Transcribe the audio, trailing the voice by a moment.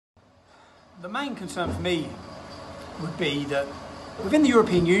The main concern for me would be that within the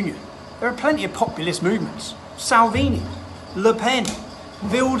European Union, there are plenty of populist movements. Salvini, Le Pen,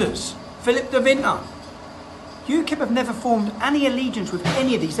 Wilders, Philip de Winter. UKIP have never formed any allegiance with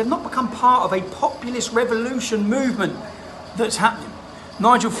any of these. They've not become part of a populist revolution movement that's happening.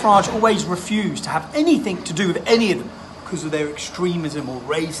 Nigel Farage always refused to have anything to do with any of them because of their extremism or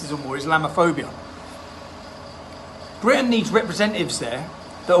racism or Islamophobia. Britain needs representatives there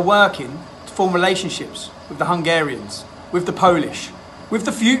that are working to form relationships with the Hungarians, with the Polish, with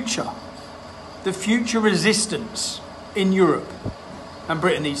the future resistance in Europe, and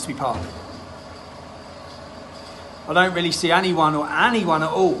Britain needs to be part of it. I don't really see anyone at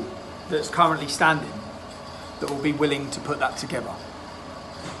all that's currently standing that will be willing to put that together.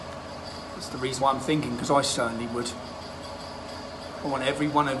 That's the reason why I'm thinking, because I certainly would. I want every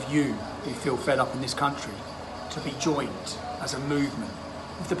one of you who feel fed up in this country to be joined as a movement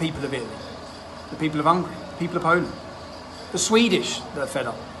with the people of Italy, the people of Hungary, the people of Poland, the Swedish that are fed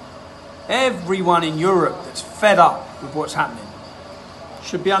up. Everyone in Europe that's fed up with what's happening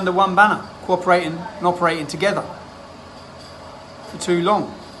should be under one banner, cooperating and operating together. For too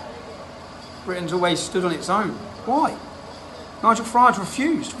long, Britain's always stood on its own. Why? Nigel Farage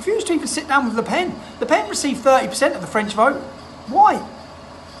refused to even sit down with Le Pen. Le Pen received 30% of the French vote. Why?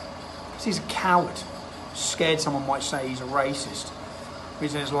 Because he's a coward. Scared someone might say he's a racist.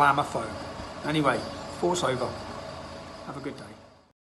 He's an Islamophobe. Anyway, thought's over. Have a good day.